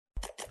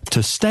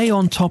To stay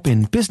on top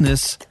in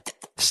business,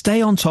 stay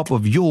on top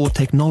of your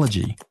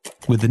technology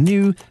with the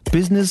new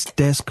Business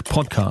Desk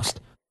podcast,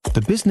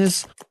 The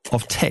Business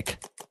of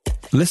Tech.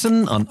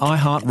 Listen on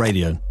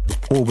iHeartRadio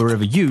or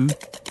wherever you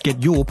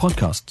get your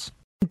podcasts.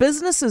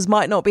 Businesses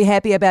might not be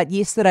happy about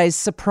yesterday's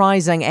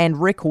surprising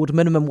and record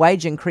minimum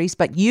wage increase,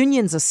 but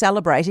unions are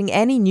celebrating.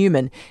 Annie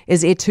Newman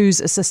is Air2's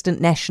Assistant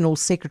National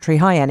Secretary.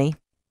 Hi, Annie.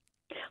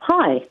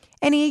 Hi.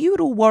 Annie, are you at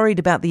all worried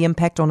about the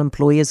impact on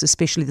employers,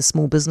 especially the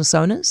small business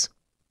owners?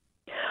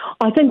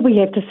 I think we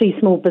have to see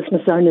small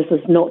business owners as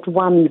not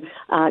one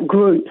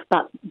group,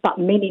 but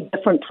many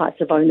different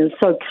types of owners.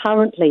 So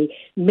currently,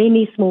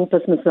 many small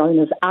business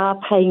owners are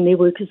paying their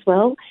workers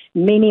well.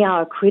 Many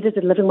are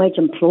accredited living wage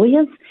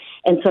employers,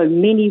 and so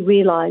many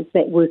realise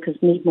that workers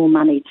need more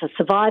money to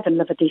survive and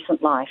live a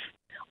decent life.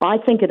 I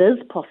think it is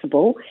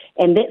possible,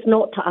 and that's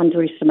not to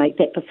underestimate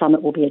that for some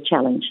it will be a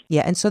challenge.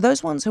 Yeah, and so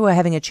those ones who are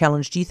having a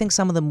challenge, do you think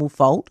some of them will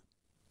fold?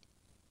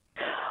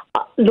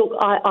 Look,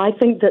 I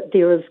think that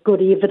there is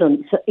good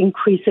evidence that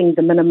increasing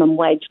the minimum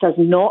wage does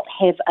not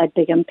have a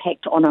big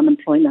impact on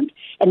unemployment.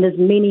 And there's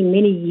many,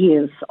 many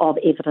years of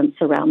evidence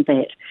around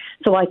that.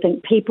 So I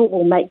think people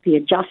will make the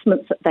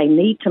adjustments that they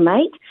need to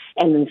make.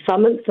 And in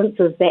some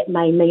instances, that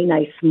may mean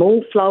a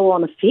small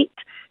flow-on effect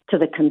to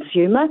the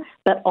consumer.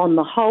 But on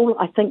the whole,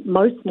 I think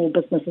most small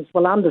businesses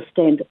will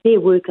understand that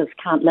their workers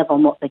can't live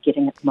on what they're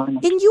getting at the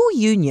moment. In your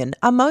union,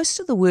 are most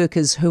of the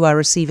workers who are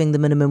receiving the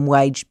minimum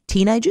wage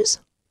teenagers?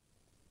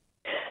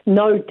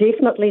 No,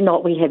 definitely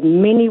not. We have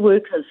many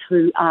workers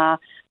who are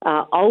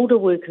older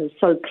workers,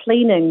 so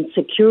cleaning,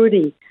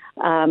 security.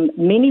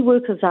 Many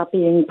workers are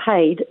being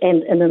paid,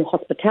 and in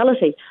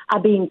hospitality,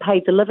 are being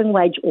paid the living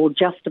wage or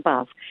just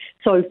above.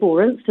 So,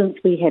 for instance,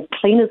 we have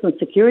cleaners and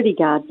security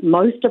guards,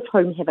 most of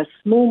whom have a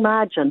small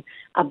margin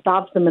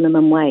above the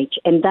minimum wage,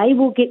 and they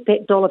will get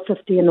that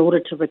 $1.50 in order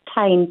to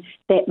retain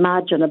that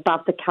margin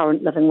above the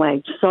current living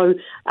wage. So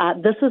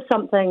this is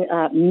something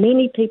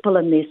many people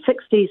in their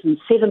 60s and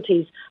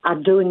 70s are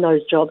doing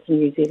those jobs in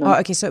New Zealand. Oh,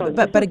 okay,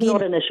 but again,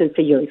 not an issue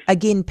for youth.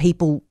 Again,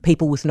 people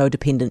with no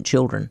dependent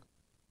children.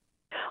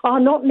 Oh,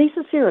 not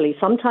necessarily.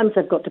 Sometimes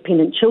they've got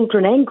dependent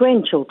children and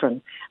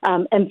grandchildren.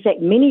 In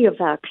fact, many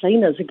of our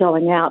cleaners are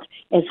going out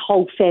as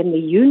whole family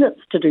units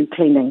to do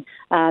cleaning,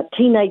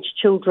 teenage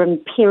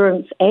children,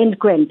 parents and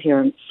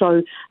grandparents.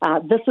 So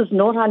this is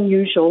not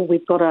unusual.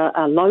 We've got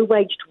a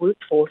low-waged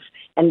workforce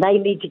and they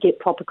need to get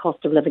proper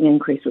cost of living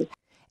increases.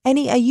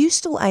 Annie, are you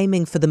still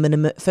aiming for the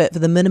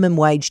minimum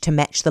wage to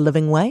match the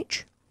living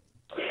wage?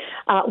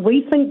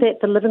 We think that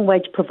the living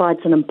wage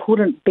provides an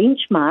important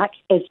benchmark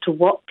as to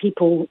what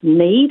people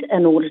need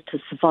in order to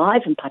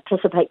survive and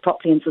participate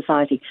properly in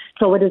society.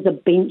 So it is a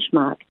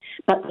benchmark.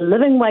 But the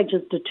living wage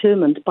is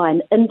determined by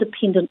an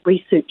independent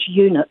research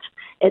unit.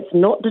 It's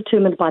not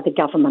determined by the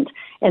government.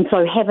 And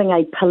so having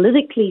a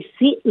politically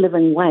set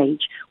living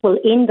wage will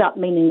end up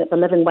meaning that the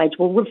living wage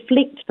will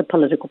reflect the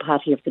political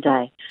party of the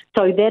day.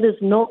 So that is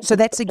not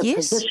that's the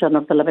yes? position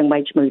of the living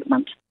wage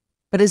movement.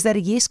 But is that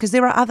a yes? Because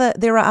there are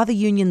other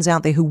unions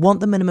out there who want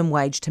the minimum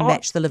wage to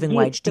match the living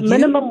wage. The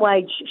minimum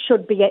wage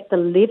should be at the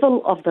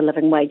level of the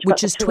living wage,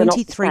 which is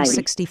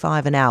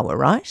 $23.65 an hour,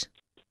 right?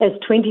 Is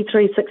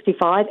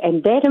 $23.65,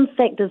 and that in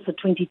fact is the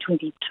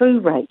 2022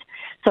 rate.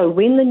 So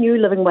when the new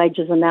living wage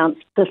is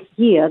announced this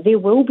year, there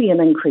will be an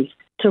increase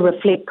to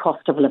reflect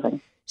cost of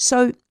living.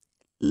 So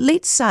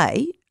let's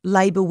say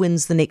Labour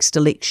wins the next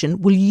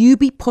election, will you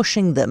be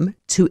pushing them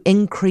to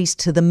increase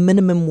to the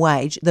minimum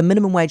wage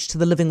to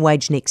the living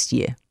wage next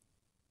year?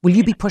 Will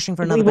you be pushing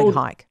for another big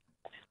hike?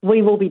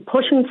 We will be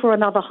pushing for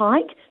another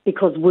hike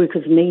because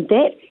workers need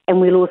that, and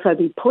we'll also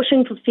be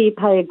pushing for fair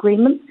pay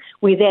agreements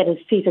where that is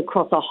set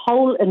across a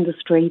whole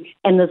industry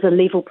and there's a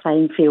level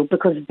playing field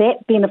because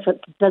that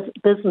benefits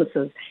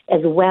businesses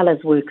as well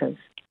as workers.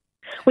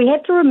 We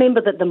have to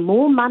remember that the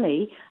more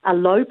money a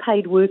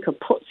low-paid worker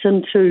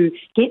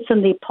gets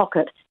in their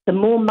pocket, the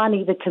more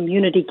money the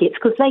community gets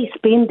because they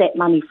spend that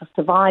money for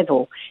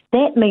survival.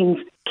 That means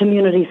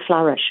communities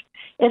flourish.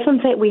 If,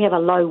 in fact, we have a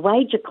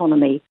low-wage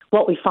economy,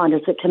 what we find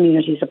is that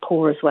communities are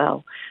poor as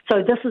well.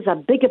 So this is a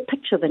bigger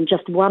picture than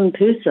just one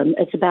person.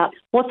 It's about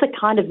what's the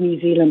kind of New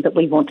Zealand that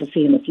we want to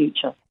see in the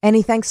future.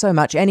 Annie, thanks so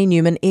much. Annie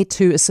Newman,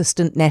 Air2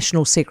 Assistant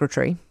National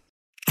Secretary.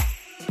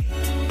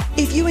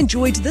 If you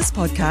enjoyed this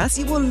podcast,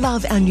 you will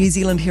love our New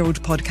Zealand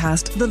Herald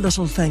podcast, The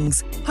Little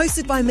Things,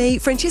 hosted by me,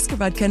 Francesca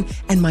Rudkin,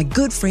 and my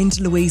good friend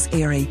Louise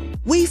Airy.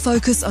 We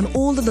focus on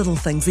all the little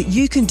things that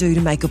you can do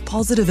to make a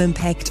positive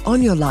impact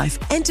on your life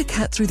and to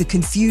cut through the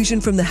confusion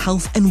from the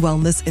health and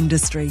wellness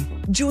industry.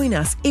 Join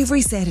us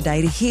every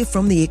Saturday to hear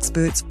from the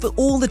experts for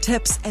all the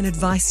tips and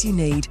advice you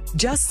need.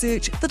 Just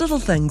search The Little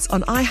Things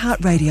on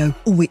iHeartRadio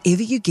or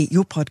wherever you get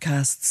your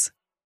podcasts.